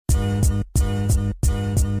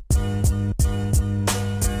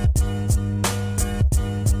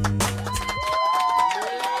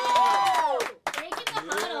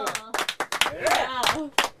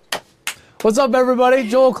What's up, everybody?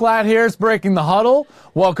 Joel Klatt here. It's Breaking the Huddle.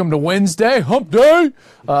 Welcome to Wednesday, Hump Day.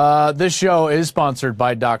 This show is sponsored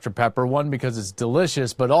by Dr. Pepper, one, because it's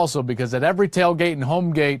delicious, but also because at every tailgate and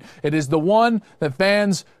home gate, it is the one that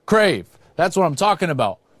fans crave. That's what I'm talking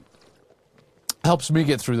about. Helps me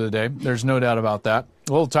get through the day. There's no doubt about that.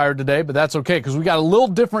 A little tired today, but that's okay because we got a little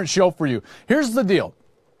different show for you. Here's the deal.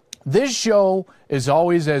 This show is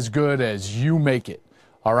always as good as you make it.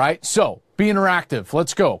 All right? So, be interactive.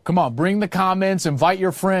 Let's go. Come on, bring the comments, invite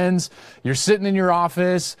your friends. You're sitting in your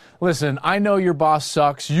office. Listen, I know your boss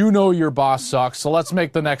sucks. You know your boss sucks. So let's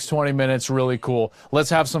make the next 20 minutes really cool. Let's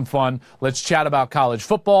have some fun. Let's chat about college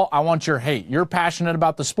football. I want your hate. You're passionate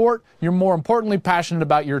about the sport. You're more importantly passionate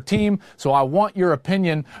about your team. So I want your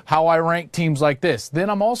opinion how I rank teams like this. Then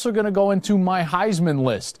I'm also going to go into my Heisman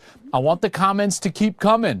list. I want the comments to keep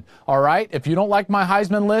coming, all right? If you don't like my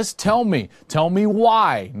Heisman list, tell me. Tell me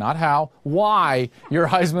why, not how, why your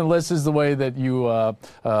Heisman list is the way that you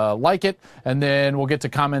like it. And then we'll get to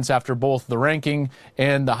comments after both the ranking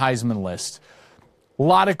and the Heisman list. A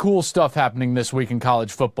lot of cool stuff happening this week in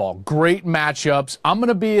college football. Great matchups. I'm going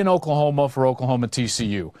to be in Oklahoma for Oklahoma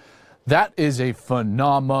TCU. That is a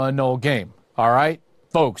phenomenal game, all right?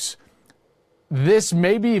 Folks, this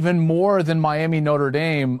may be even more than Miami Notre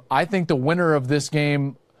Dame. I think the winner of this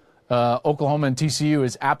game, Oklahoma and TCU,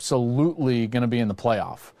 is absolutely going to be in the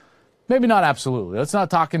playoff. Maybe not absolutely. Let's not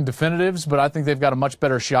talk in definitives, but I think they've got a much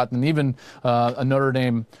better shot than even a Notre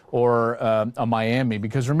Dame or a Miami.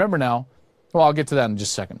 Because remember now, well, I'll get to that in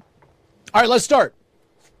just a second. All right, let's start.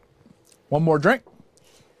 One more drink.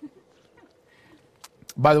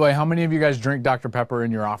 By the way, how many of you guys drink Dr. Pepper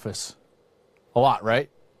in your office? A lot, right?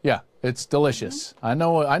 Yeah, it's delicious. I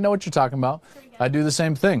know what you're talking about. I do the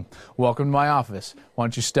same thing. Welcome to my office. Why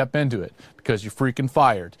don't you step into it? Because you're freaking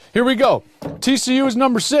fired. Here we go. TCU is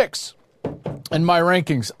number 6 in my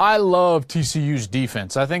rankings. I love TCU's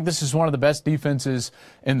defense. I think this is one of the best defenses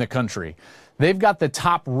in the country. They've got the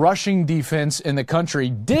top rushing defense in the country.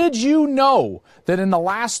 Did you know that in the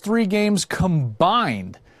last 3 games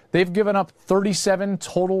combined, they've given up 37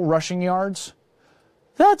 total rushing yards?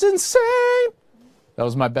 That's insane. That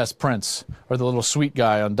was my best Prince, or the little sweet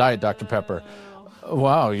guy on Diet Dr. Pepper.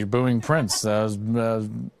 Wow, you're booing Prince. That was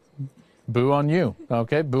boo on you.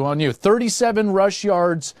 Okay, boo on you. 37 rush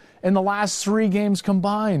yards in the last 3 games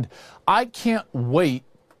combined. I can't wait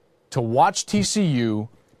to watch TCU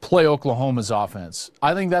play Oklahoma's offense.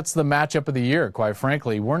 I think that's the matchup of the year, quite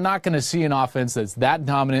frankly. We're not going to see an offense that's that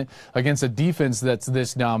dominant against a defense that's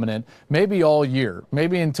this dominant, maybe all year.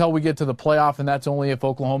 Maybe until we get to the playoff, and that's only if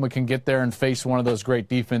Oklahoma can get there and face one of those great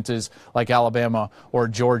defenses like Alabama or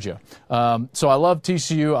Georgia. So I love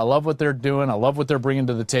TCU. I love what they're doing. I love what they're bringing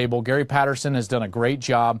to the table. Gary Patterson has done a great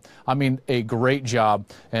job. I mean, a great job,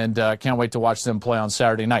 and can't wait to watch them play on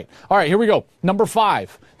Saturday night. All right, here we go. Number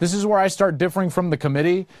 5. This is where I start differing from the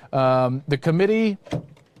committee. The committee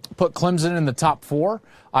put Clemson in the top 4.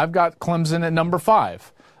 I've got Clemson at number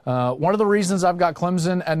 5. One of the reasons I've got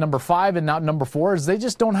Clemson at number 5 and not number 4 is they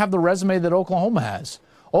just don't have the resume that Oklahoma has.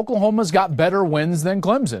 Oklahoma's got better wins than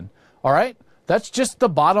Clemson. All right? That's just the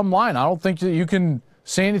bottom line. I don't think that you can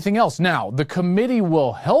say anything else. Now, the committee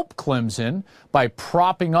will help Clemson by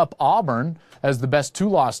propping up Auburn as the best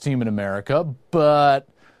 2-loss team in America, but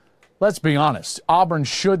let's be honest, Auburn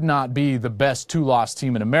should not be the best 2-loss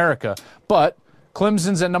team in America, but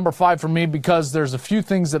Clemson's at number 5 for me because there's a few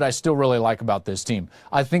things that I still really like about this team.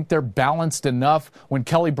 I think they're balanced enough. When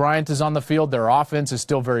Kelly Bryant is on the field, their offense is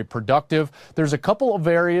still very productive. There's a couple of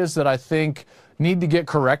areas that I think need to get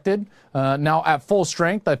corrected. Now, at full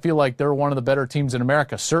strength, I feel like they're one of the better teams in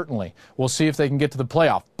America, certainly. We'll see if they can get to the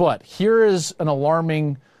playoff. But here is an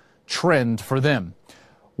alarming trend for them.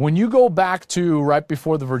 When you go back to right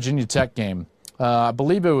before the Virginia Tech game, I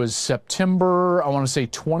believe it was September, I want to say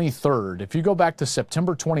 23rd. If you go back to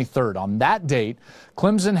September 23rd, on that date,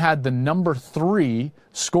 Clemson had the number 3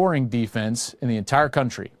 scoring defense in the entire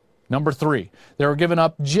country. Number 3. They were giving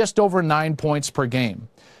up just over 9 points per game.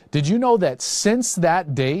 Did you know that since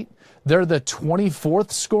that date, they're the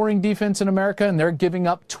 24th scoring defense in America, and they're giving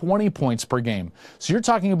up 20 points per game? So you're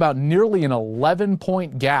talking about nearly an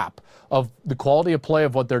 11-point gap of the quality of play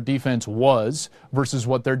of what their defense was versus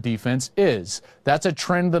what their defense is. That's a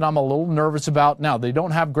trend that I'm a little nervous about. Now, they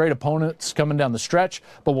don't have great opponents coming down the stretch,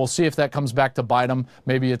 but we'll see if that comes back to bite them.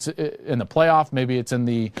 Maybe it's in the playoff. Maybe it's in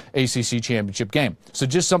the ACC championship game. So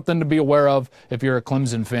just something to be aware of if you're a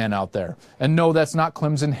Clemson fan out there. And no, that's not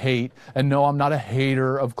Clemson hate. And no, I'm not a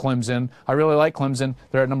hater of Clemson. I really like Clemson.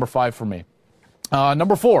 They're at number 5 for me.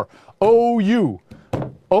 Number 4, OU.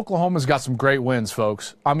 Oklahoma's got some great wins,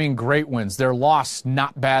 folks. I mean, great wins. Their loss,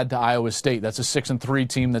 not bad to Iowa State. That's a 6-3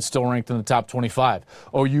 team that's still ranked in the top 25.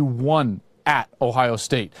 OU won at Ohio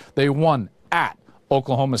State. They won at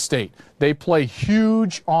Oklahoma State. They play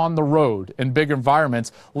huge on the road in big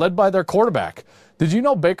environments, led by their quarterback. Did you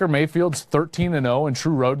know Baker Mayfield's 13-0 in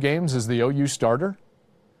true road games as the OU starter?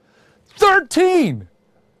 13!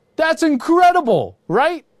 That's incredible,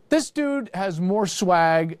 right? This dude has more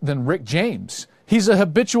swag than Rick James. He's a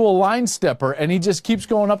habitual line stepper, and he just keeps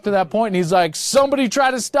going up to that point, and he's like, somebody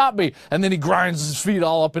try to stop me. And then he grinds his feet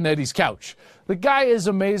all up in Eddie's couch. The guy is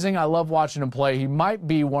amazing. I love watching him play. He might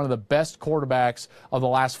be one of the best quarterbacks of the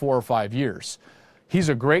last 4 or 5 years. He's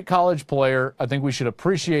a great college player. I think we should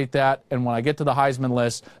appreciate that. And when I get to the Heisman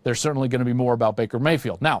list, there's certainly going to be more about Baker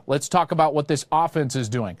Mayfield. Now, let's talk about what this offense is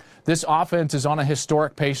doing. This offense is on a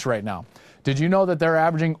historic pace right now. Did you know that they're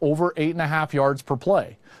averaging over 8.5 yards per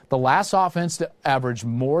play? The last offense to average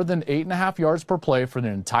more than 8.5 yards per play for the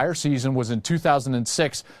entire season was in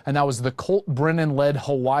 2006, and that was the Colt Brennan-led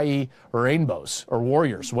Hawaii Rainbows, or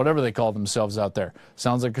Warriors, whatever they call themselves out there.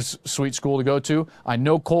 Sounds like a sweet school to go to. I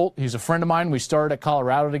know Colt. He's a friend of mine. We started at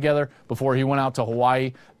Colorado together before he went out to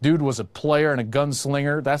Hawaii. Dude was a player and a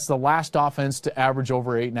gunslinger. That's the last offense to average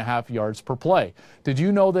over 8.5 yards per play. Did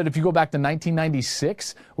you know that if you go back to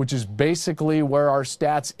 1996, which is basically where our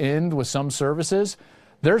stats end with some services,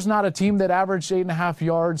 there's not a team that averaged 8.5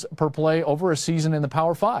 yards per play over a season in the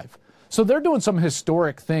Power 5. So they're doing some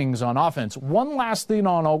historic things on offense. One last thing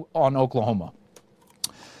on Oklahoma.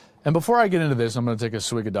 And before I get into this, I'm going to take a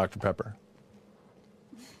swig of Dr. Pepper.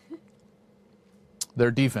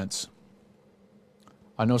 Their defense.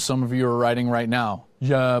 I know some of you are writing right now,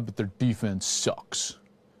 yeah, but their defense sucks.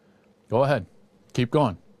 Go ahead. Keep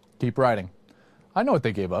going. Keep writing. I know what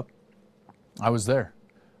they gave up. I was there.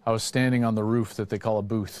 I was standing on the roof that they call a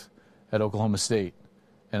booth at Oklahoma State,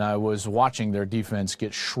 and I was watching their defense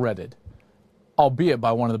get shredded, albeit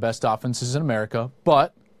by one of the best offenses in America,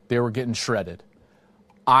 but they were getting shredded.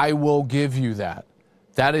 I will give you that.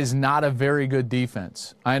 That is not a very good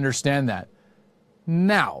defense. I understand that.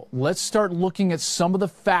 Now, let's start looking at some of the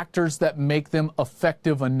factors that make them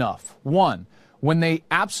effective enough. One, when they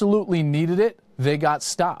absolutely needed it, they got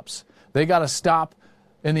stops. They got a stop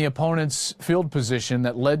in the opponent's field position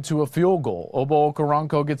that led to a field goal. Obo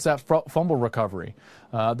Okoronkwo gets that fumble recovery.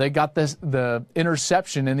 They got the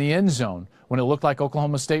interception in the end zone when it looked like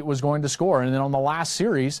Oklahoma State was going to score. And then on the last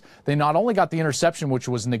series, they not only got the interception, which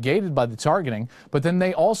was negated by the targeting, but then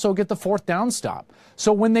they also get the fourth down stop.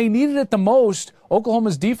 So when they needed it the most,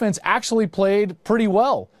 Oklahoma's defense actually played pretty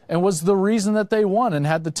well and was the reason that they won and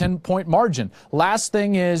had the 10-point margin. Last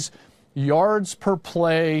thing is yards per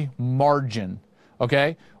play margin.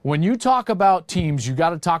 Okay? When you talk about teams, you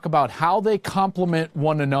got to talk about how they complement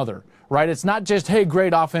one another, right? It's not just, hey,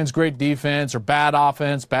 great offense, great defense, or bad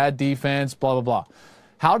offense, bad defense, blah, blah, blah.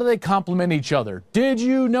 How do they complement each other? Did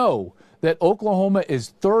you know that Oklahoma is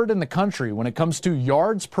third in the country when it comes to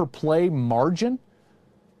yards per play margin?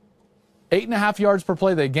 8.5 yards per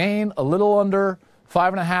play they gain, a little under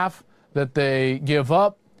 5.5 that they give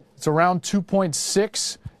up. It's around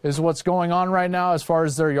 2.6 is what's going on right now as far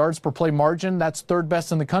as their yards per play margin. That's third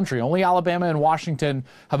best in the country. Only Alabama and Washington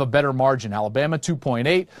have a better margin. Alabama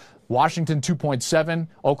 2.8, Washington 2.7,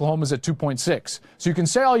 Oklahoma's at 2.6. So you can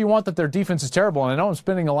say all you want that their defense is terrible, and I know I'm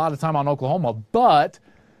spending a lot of time on Oklahoma, but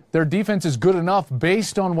their defense is good enough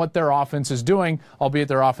based on what their offense is doing, albeit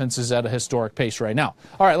their offense is at a historic pace right now.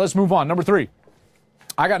 All right, let's move on. Number 3.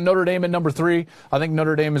 I got Notre Dame at number 3. I think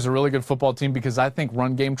Notre Dame is a really good football team because I think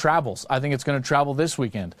run game travels. I think it's going to travel this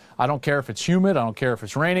weekend. I don't care if it's humid. I don't care if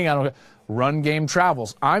it's raining. Run game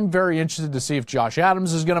travels. I'm very interested to see if Josh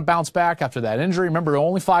Adams is going to bounce back after that injury. Remember,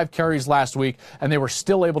 only 5 carries last week, and they were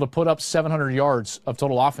still able to put up 700 yards of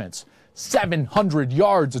total offense. 700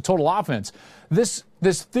 yards of total offense. This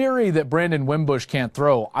theory that Brandon Wimbush can't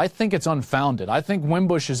throw, I think it's unfounded. I think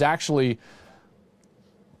Wimbush is actually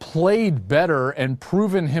played better and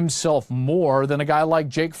proven himself more than a guy like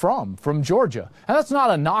Jake Fromm from Georgia. And that's not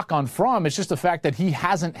a knock on Fromm. It's just the fact that he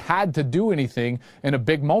hasn't had to do anything in a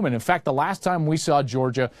big moment. In fact, the last time we saw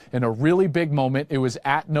Georgia in a really big moment, it was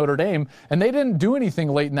at Notre Dame, and they didn't do anything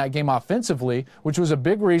late in that game offensively, which was a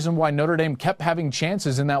big reason why Notre Dame kept having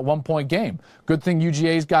chances in that one-point game. Good thing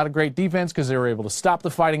UGA's got a great defense because they were able to stop the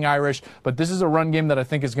Fighting Irish, but this is a run game that I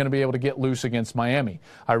think is going to be able to get loose against Miami.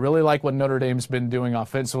 I really like what Notre Dame's been doing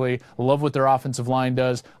offensively. I love what their offensive line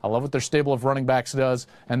does. I love what their stable of running backs does,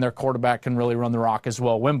 and their quarterback can really run the rock as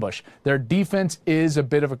well, Wimbush. Their defense is a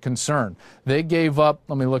bit of a concern. They gave up,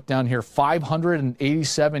 let me look down here,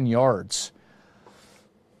 587 yards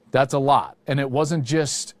That's a lot. And it wasn't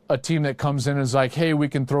just a team that comes in and is like, hey, we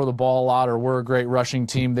can throw the ball a lot or we're a great rushing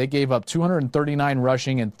team. They gave up 239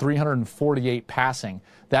 rushing and 348 passing.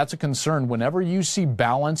 That's a concern. Whenever you see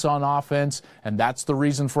balance on offense, and that's the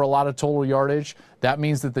reason for a lot of total yardage, that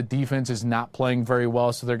means that the defense is not playing very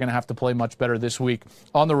well, so they're going to have to play much better this week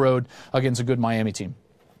on the road against a good Miami team.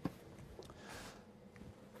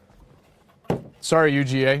 Sorry,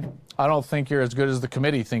 UGA. I don't think you're as good as the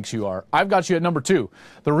committee thinks you are. I've got you at number 2.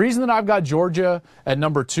 The reason that I've got Georgia at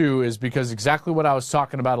number 2 is because exactly what I was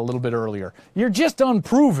talking about a little bit earlier. You're just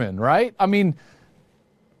unproven, right? I mean,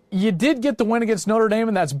 you did get the win against Notre Dame,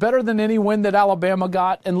 and that's better than any win that Alabama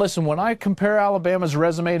got. And listen, when I compare Alabama's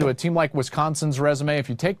resume to a team like Wisconsin's resume, if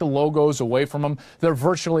you take the logos away from them, they're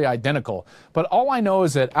virtually identical. But all I know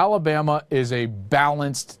is that Alabama is a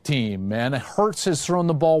balanced team, man. Hurts has thrown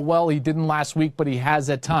the ball well. He didn't last week, but he has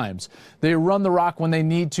at times. They run the rock when they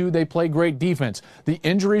need to. They play great defense. The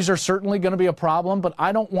injuries are certainly going to be a problem, but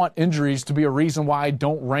I don't want injuries to be a reason why I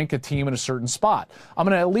don't rank a team in a certain spot. I'm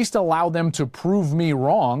going to at least allow them to prove me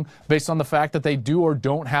wrong based on the fact that they do or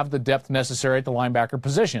don't have the depth necessary at the linebacker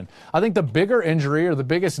position. I think the bigger injury or the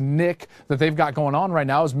biggest nick that they've got going on right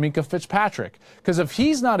now is Minkah Fitzpatrick. Because if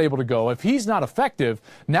he's not able to go, if he's not effective,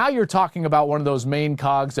 now you're talking about one of those main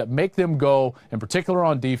cogs that make them go, in particular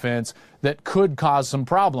on defense, that could cause some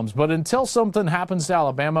problems. But until something happens to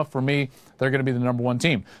Alabama, for me, they're going to be the number 1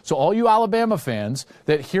 team. So all you Alabama fans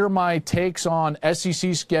that hear my takes on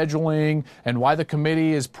SEC scheduling and why the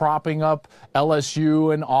committee is propping up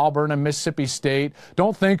LSU and Auburn and Mississippi State,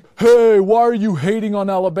 don't think, hey, why are you hating on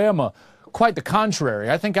Alabama? Quite the contrary.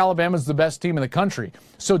 I think Alabama's the best team in the country.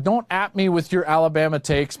 So don't at me with your Alabama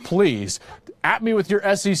takes, please. At me with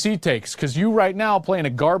your SEC takes, because you right now play in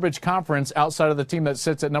a garbage conference outside of the team that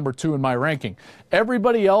sits at number 2 in my ranking.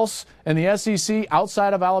 Everybody else in the SEC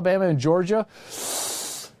outside of Alabama and Georgia,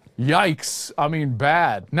 yikes. I mean,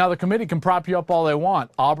 bad. Now, the committee can prop you up all they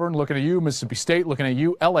want. Auburn looking at you, Mississippi State looking at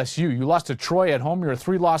you, LSU. You lost to Troy at home. You're a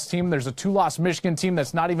 3-loss team. There's a 2-loss Michigan team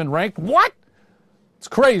that's not even ranked. What? It's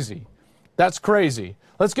crazy. That's crazy.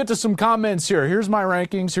 Let's get to some comments here. Here's my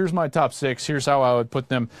rankings. Here's my top 6. Here's how I would put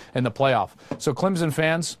them in the playoff. So, Clemson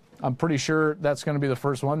fans, I'm pretty sure that's going to be the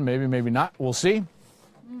first one. Maybe, maybe not. We'll see.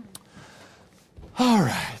 All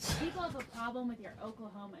right. People have a problem with your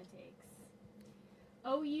Oklahoma takes.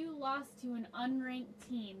 OU lost to an unranked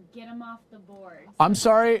team. Get them off the board. I'm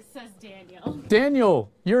sorry. Says Daniel.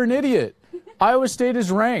 Daniel, you're an idiot. Iowa State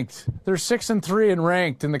is ranked. They're 6-3 and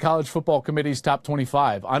ranked in the College Football Committee's top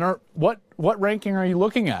 25. I don't. What ranking are you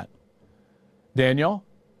looking at, Daniel?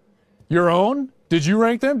 Your own? Did you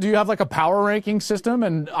rank them? Do you have like a power ranking system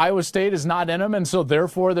and Iowa State is not in them and so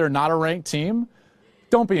therefore they're not a ranked team?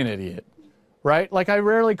 Don't be an idiot, right? Like I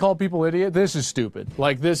rarely call people idiot. This is stupid.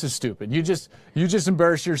 Like this is stupid. You just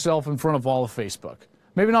embarrass yourself in front of all of Facebook.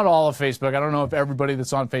 Maybe not all of Facebook. I don't know if everybody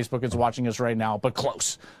that's on Facebook is watching us right now, but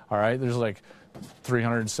close. All right? There's like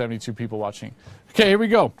 372 people watching. Okay, here we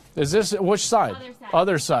go. Is this which side? Other side.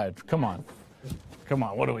 Other side. Come on. Come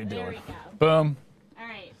on. What are we doing? There we go. Boom. All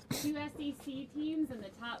right. 2 SEC teams in the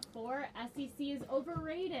top 4. SEC is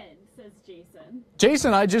overrated, says Jason.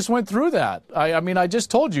 Jason, I just went through that. I mean, I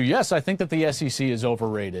just told you, yes, I think that the SEC is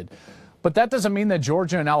overrated. But that doesn't mean that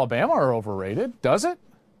Georgia and Alabama are overrated, does it?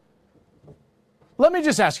 Let me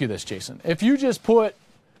just ask you this, Jason. If you just put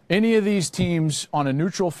any of these teams on a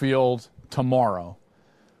neutral field tomorrow,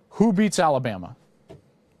 who beats Alabama?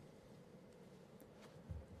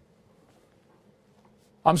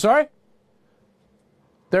 I'm sorry?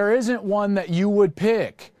 There isn't one that you would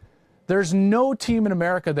pick. There's no team in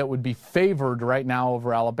America that would be favored right now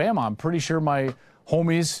over Alabama. I'm pretty sure my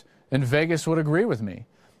homies in Vegas would agree with me.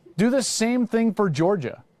 Do the same thing for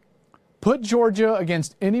Georgia. Put Georgia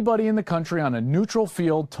against anybody in the country on a neutral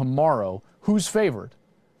field tomorrow. Who's favored?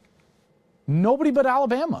 Nobody but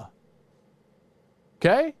Alabama.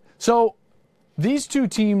 Okay? So these two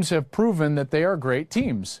teams have proven that they are great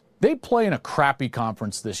teams. They play in a crappy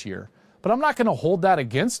conference this year, but I'm not going to hold that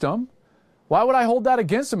against them. Why would I hold that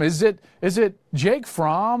against them? Is it Jake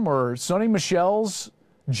Fromm or Sonny Michel's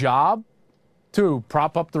job to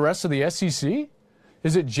prop up the rest of the SEC?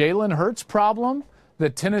 Is it Jalen Hurts' problem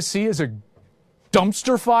that Tennessee is a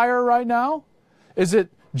dumpster fire right now? Is it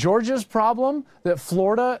Georgia's problem that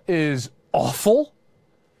Florida is awful?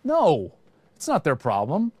 No, it's not their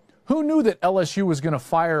problem. Who knew that LSU was going to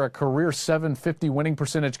fire a career 750 winning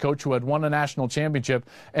percentage coach who had won a national championship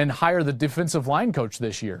and hire the defensive line coach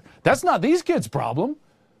this year? That's not these kids' problem.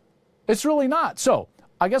 It's really not. So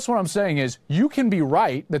I guess what I'm saying is you can be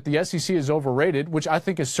right that the SEC is overrated, which I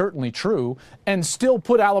think is certainly true, and still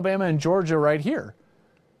put Alabama and Georgia right here.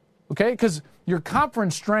 Okay, because your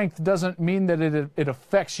conference strength doesn't mean that it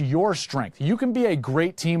affects your strength. You can be a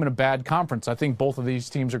great team in a bad conference. I think both of these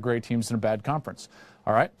teams are great teams in a bad conference.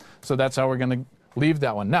 All right, so that's how we're going to leave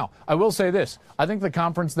that one. Now, I will say this. I think the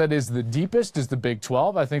conference that is the deepest is the Big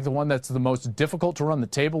 12. I think the one that's the most difficult to run the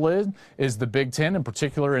table in is the Big 10, in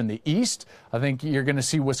particular in the East. I think you're going to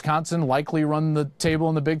see Wisconsin likely run the table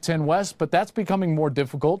in the Big 10 West, but that's becoming more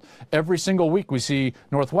difficult. Every single week we see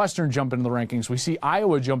Northwestern jump into the rankings. We see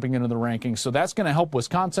Iowa jumping into the rankings. So that's going to help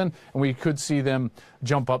Wisconsin, and we could see them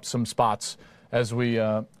jump up some spots as we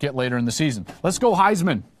get later in the season. Let's go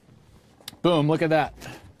Heisman. Boom, look at that.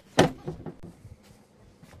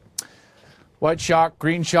 White chalk,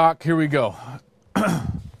 green chalk, here we go.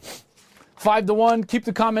 5-1, keep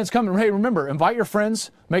the comments coming. Hey, remember, invite your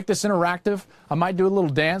friends, make this interactive. I might do a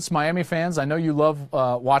little dance. Miami fans, I know you love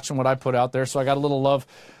watching what I put out there, so I got a little love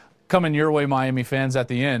coming your way, Miami fans, at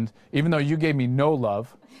the end, even though you gave me no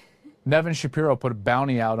love. Nevin Shapiro put a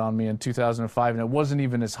bounty out on me in 2005, and it wasn't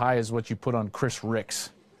even as high as what you put on Chris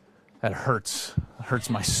Ricks. That hurts. It hurts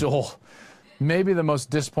my soul. Maybe the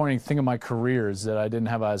most disappointing thing in my career is that I didn't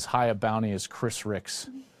have as high a bounty as Chris Ricks.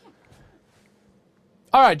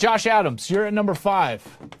 All right, Josh Adams, you're at number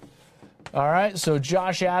 5. All right, so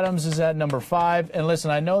Josh Adams is at number 5. And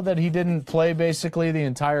listen, I know that he didn't play basically the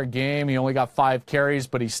entire game. He only got 5 carries,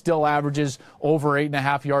 but he still averages over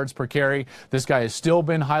 8.5 yards per carry. This guy has still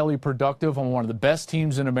been highly productive on one of the best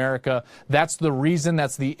teams in America. That's the reason,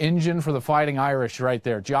 that's the engine for the Fighting Irish right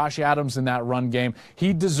there. Josh Adams in that run game.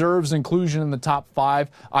 He deserves inclusion in the top 5.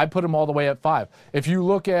 I put him all the way at 5. If you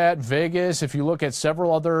look at Vegas, if you look at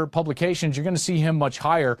several other publications, you're going to see him much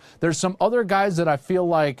higher. There's some other guys that I feel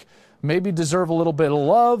like maybe deserve a little bit of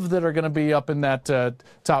love that are going to be up in that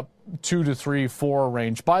top 2 to 3, 4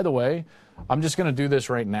 range. By the way, I'm just going to do this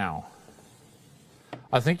right now.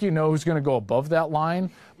 I think you know who's going to go above that line,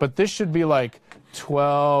 but this should be like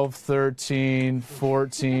 12, 13,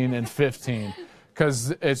 14, and 15 because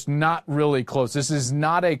it's not really close. This is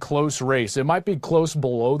not a close race. It might be close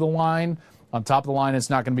below the line. On top of the line, it's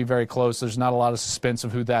not going to be very close. There's not a lot of suspense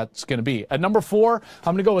of who that's going to be. At number 4, I'm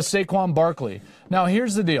going to go with Saquon Barkley. Now,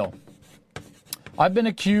 here's the deal. I've been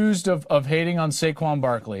accused of hating on Saquon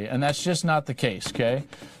Barkley, and that's just not the case, okay?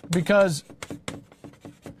 Because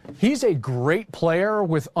he's a great player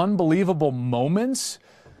with unbelievable moments,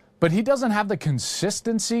 but he doesn't have the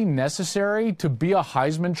consistency necessary to be a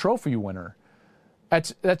Heisman Trophy winner.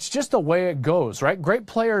 That's just the way it goes, right? Great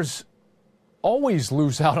players always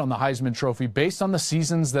lose out on the Heisman Trophy based on the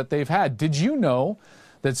seasons that they've had. Did you know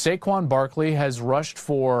that Saquon Barkley has rushed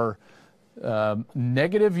for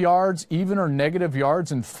negative yards, even or negative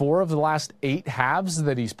yards in 4 of the last 8 halves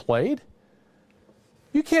that he's played?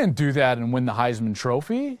 You can't do that and win the Heisman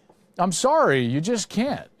Trophy. I'm sorry, you just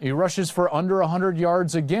can't. He rushes for under 100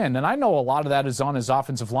 yards again, and I know a lot of that is on his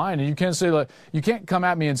offensive line. And you can't say that. You can't come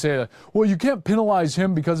at me and say, well, you can't penalize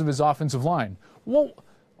him because of his offensive line. Well,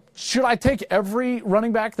 should I take every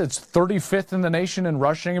running back that's 35th in the nation in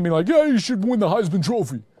rushing and be like, yeah, you should win the Heisman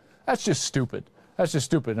Trophy? That's just stupid. That's just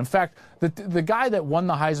stupid. In fact, the guy that won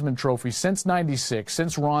the Heisman Trophy since '96,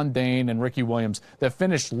 since Ron Dane and Ricky Williams, that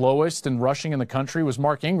finished lowest in rushing in the country was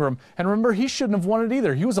Mark Ingram. And remember, he shouldn't have won it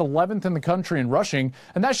either. He was 11th in the country in rushing,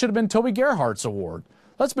 and that should have been Toby Gerhardt's award.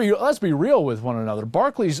 Let's be real with one another.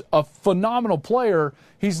 Barkley's a phenomenal player.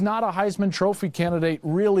 He's not a Heisman Trophy candidate,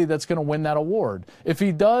 really, that's going to win that award. If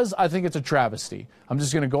he does, I think it's a travesty. I'm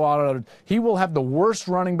just going to go out. He will have the worst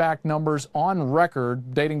running back numbers on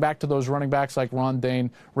record, dating back to those running backs like Ron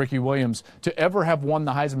Dane, Ricky Williams, to ever have won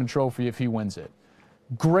the Heisman Trophy if he wins it.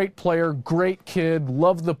 Great player, great kid,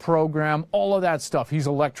 love the program, all of that stuff. He's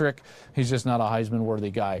electric. He's just not a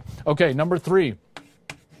Heisman-worthy guy. Okay, number 3.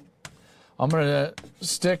 I'm going to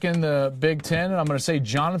stick in the Big Ten, and I'm going to say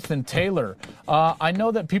Jonathan Taylor. I know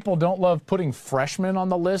that people don't love putting freshmen on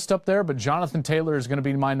the list up there, but Jonathan Taylor is going to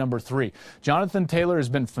be my number 3. Jonathan Taylor has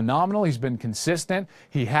been phenomenal. He's been consistent.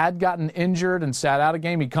 He had gotten injured and sat out a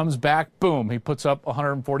game. He comes back, boom, he puts up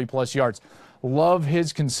 140-plus yards. Love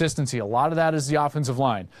his consistency. A lot of that is the offensive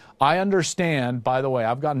line. I understand, by the way,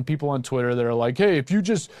 I've gotten people on Twitter that are like, hey, if you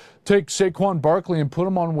just take Saquon Barkley and put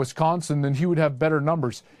him on Wisconsin, then he would have better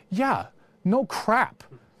numbers. Yeah. No crap.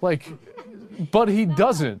 But he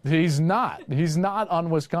doesn't. He's not. He's not on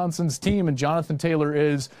Wisconsin's team, and Jonathan Taylor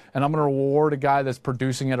is, and I'm going to reward a guy that's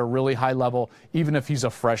producing at a really high level, even if he's a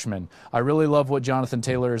freshman. I really love what Jonathan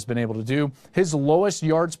Taylor has been able to do. His lowest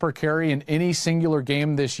yards per carry in any singular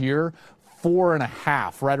game this year,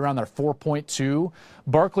 4.5, right around there, 4.2.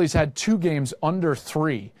 Barkley's had 2 games under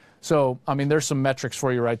 3. So, I mean, there's some metrics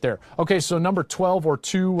for you right there. Okay, so number 12 or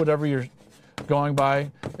 2, whatever you're going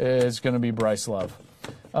by, is going to be Bryce Love.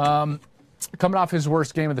 Coming off his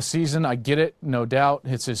worst game of the season, I get it, no doubt.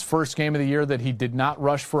 It's his first game of the year that he did not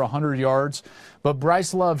rush for 100 yards. But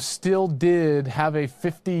Bryce Love still did have a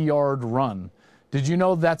 50-yard run. Did you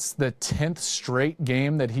know that's the 10th straight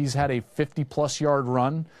game that he's had a 50-plus yard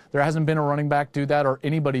run? There hasn't been a running back do that or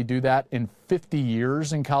anybody do that in 50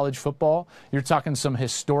 years in college football. You're talking some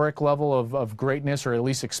historic level of greatness or at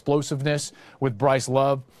least explosiveness with Bryce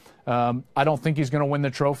Love. I don't think he's going to win the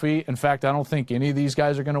trophy. In fact, I don't think any of these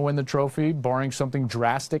guys are going to win the trophy, barring something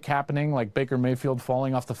drastic happening like Baker Mayfield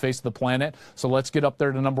falling off the face of the planet. So let's get up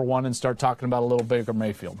there to number one and start talking about a little Baker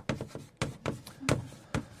Mayfield.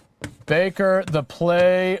 Baker, the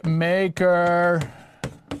playmaker.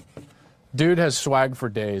 Dude has swag for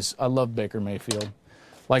days. I love Baker Mayfield.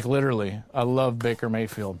 Like literally, I love Baker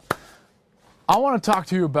Mayfield. I want to talk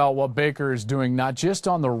to you about what Baker is doing not just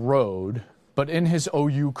on the road, but in his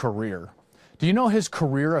OU career. Do you know his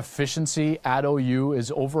career efficiency at OU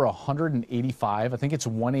is over 185? I think it's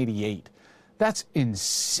 188. That's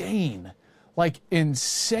insane. Like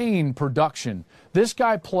insane production. This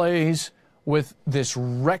guy plays with this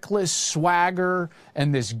reckless swagger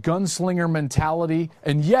and this gunslinger mentality,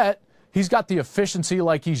 and yet he's got the efficiency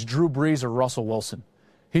like he's Drew Brees or Russell Wilson.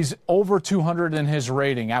 He's over 200 in his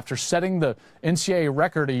rating. After setting the NCAA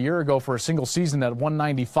record a year ago for a single season at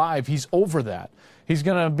 195, he's over that. He's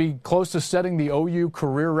going to be close to setting the OU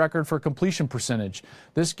career record for completion percentage.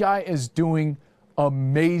 This guy is doing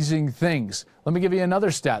amazing things. Let me give you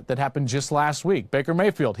another stat that happened just last week. Baker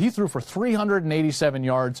Mayfield, he threw for 387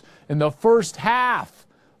 yards in the first half.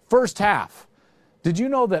 First half. Did you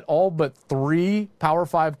know that all but 3 Power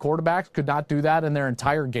 5 quarterbacks could not do that in their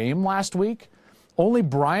entire game last week? Only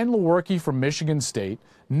Brian Lewerke from Michigan State,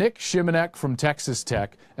 Nick Shimanek from Texas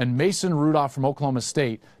Tech, and Mason Rudolph from Oklahoma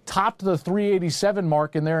State topped the 387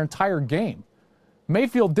 mark in their entire game.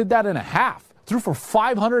 Mayfield did that in a half. Threw for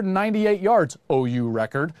 598 yards, OU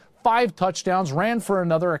record, 5 touchdowns, ran for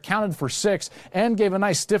another, accounted for 6, and gave a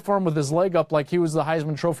nice stiff arm with his leg up like he was the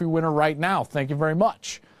Heisman Trophy winner right now. Thank you very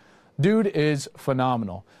much. Dude is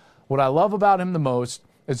phenomenal. What I love about him the most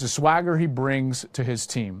is the swagger he brings to his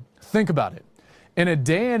team. Think about it. In a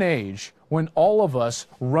day and age when all of us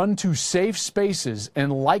run to safe spaces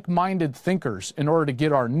and like-minded thinkers in order to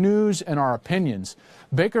get our news and our opinions,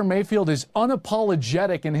 Baker Mayfield is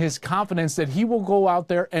unapologetic in his confidence that he will go out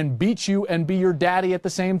there and beat you and be your daddy at the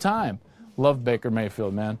same time. Love Baker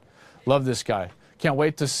Mayfield, man. Love this guy. Can't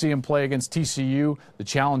wait to see him play against TCU. The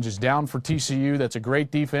challenge is down for TCU. That's a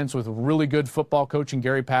great defense with really good football coaching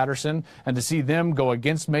Gary Patterson. And to see them go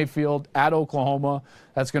against Mayfield at Oklahoma,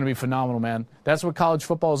 that's going to be phenomenal, man. That's what college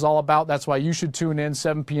football is all about. That's why you should tune in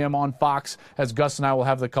 7 p.m. on Fox as Gus and I will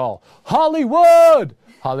have the call. Hollywood!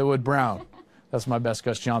 Hollywood Brown. That's my best,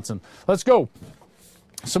 Gus Johnson. Let's go.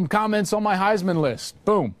 Some comments on my Heisman list.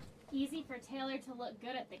 Boom. Easy for Taylor to look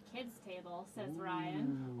good at the kids' table, says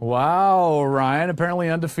Ryan. Wow, Ryan. Apparently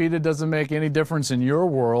undefeated doesn't make any difference in your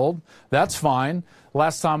world. That's fine.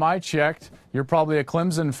 Last time I checked, you're probably a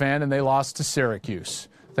Clemson fan and they lost to Syracuse.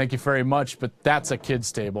 Thank you very much, but that's a kids'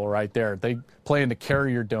 table right there. They play in the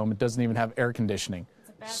Carrier Dome. It doesn't even have air conditioning. It's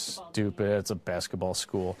a basketball Stupid. team. It's a basketball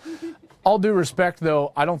school. All due respect,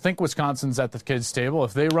 though, I don't think Wisconsin's at the kids' table.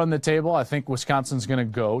 If they run the table, I think Wisconsin's going to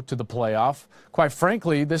go to the playoff. Quite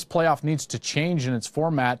frankly, this playoff needs to change in its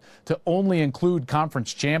format to only include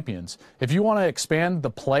conference champions. If you want to expand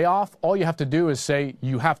the playoff, all you have to do is say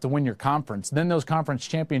you have to win your conference. Then those conference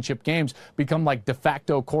championship games become like de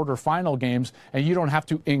facto quarterfinal games, and you don't have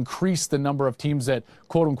to increase the number of teams that,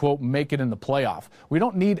 quote-unquote, make it in the playoff. We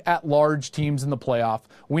don't need at-large teams in the playoff.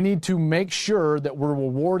 We need to make sure that we're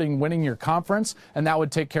rewarding winning your conference, and that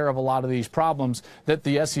would take care of a lot of these problems that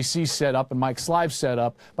the SEC set up and Mike Slive set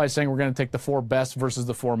up by saying we're going to take the 4 best versus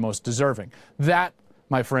the 4 most deserving. That,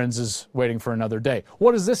 my friends, is waiting for another day.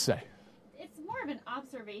 What does this say? It's more of an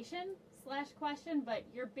observation / question, but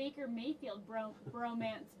your Baker Mayfield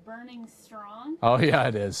bromance burning strong. Oh, yeah,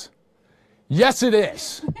 it is. Yes, it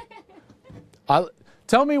is.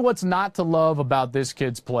 Tell me what's not to love about this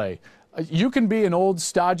kid's play. You can be an old,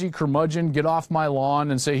 stodgy curmudgeon, get off my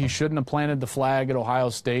lawn, and say he shouldn't have planted the flag at Ohio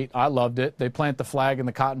State. I loved it. They plant the flag in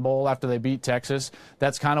the Cotton Bowl after they beat Texas.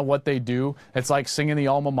 That's kind of what they do. It's like singing the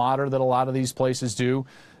alma mater that a lot of these places do.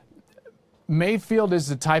 Mayfield is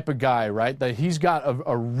the type of guy, right, that he's got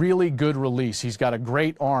a really good release. He's got a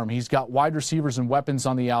great arm. He's got wide receivers and weapons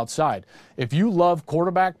on the outside. If you love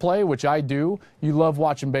quarterback play, which I do, you love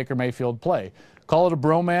watching Baker Mayfield play. Call it a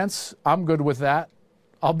bromance. I'm good with that.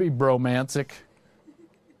 I'll be bromantic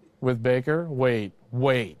with Baker. Wait.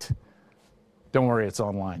 Don't worry, it's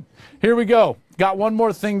online. Here we go. Got one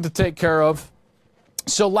more thing to take care of.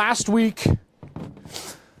 So last week,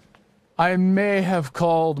 I may have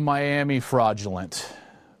called Miami fraudulent.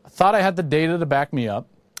 I thought I had the data to back me up.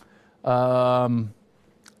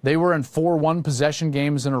 They were in 4 one-possession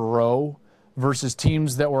games in a row versus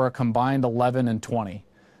teams that were a combined 11-20.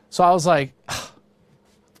 So I was like,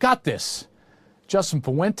 got this. Justin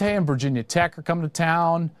Fuente and Virginia Tech are coming to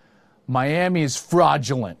town. Miami is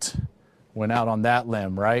fraudulent. Went out on that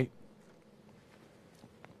limb, right?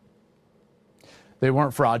 They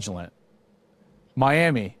weren't fraudulent.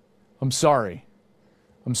 Miami, I'm sorry.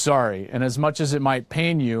 I'm sorry. And as much as it might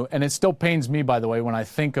pain you, and it still pains me, by the way, when I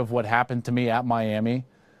think of what happened to me at Miami,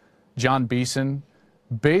 John Beeson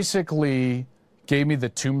basically gave me the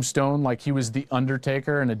tombstone like he was the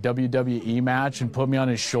Undertaker in a WWE match and put me on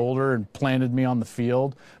his shoulder and planted me on the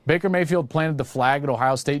field. Baker Mayfield planted the flag at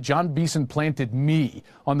Ohio State. John Beeson planted me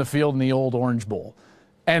on the field in the old Orange Bowl.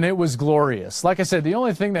 And it was glorious. Like I said, the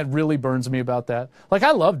only thing that really burns me about that, like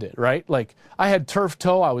I loved it, right? Like I had turf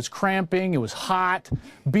toe, I was cramping, it was hot.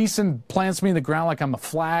 Beeson plants me in the ground like I'm a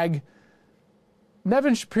flag.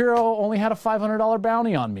 Nevin Shapiro only had a $500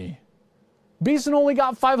 bounty on me. Beeson only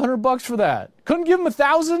got $500 for that. Couldn't give him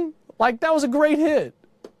 $1,000? Like that was a great hit.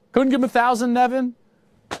 Couldn't give him $1,000, Nevin?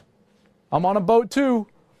 I'm on a boat too.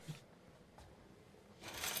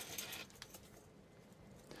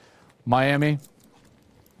 Miami.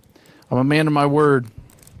 I'm a man of my word.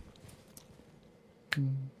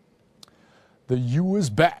 The U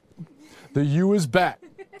is back. The U is back.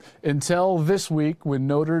 Until this week when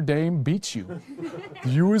Notre Dame beats you. The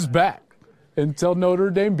U is back. Until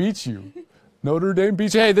Notre Dame beats you. Notre Dame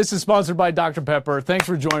beats you. Hey, this is sponsored by Dr. Pepper. Thanks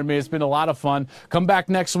for joining me. It's been a lot of fun. Come back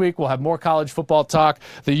next week. We'll have more college football talk.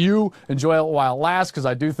 The U, enjoy it while it lasts, because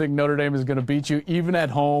I do think Notre Dame is going to beat you, even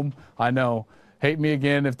at home. I know. Hate me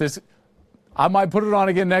again. I might put it on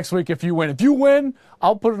again next week if you win. If you win,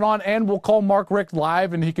 I'll put it on, and we'll call Mark Richt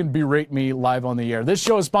live, and he can berate me live on the air. This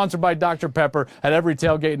show is sponsored by Dr. Pepper. At every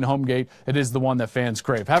tailgate and home gate, it is the one that fans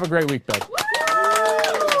crave. Have a great week, bud.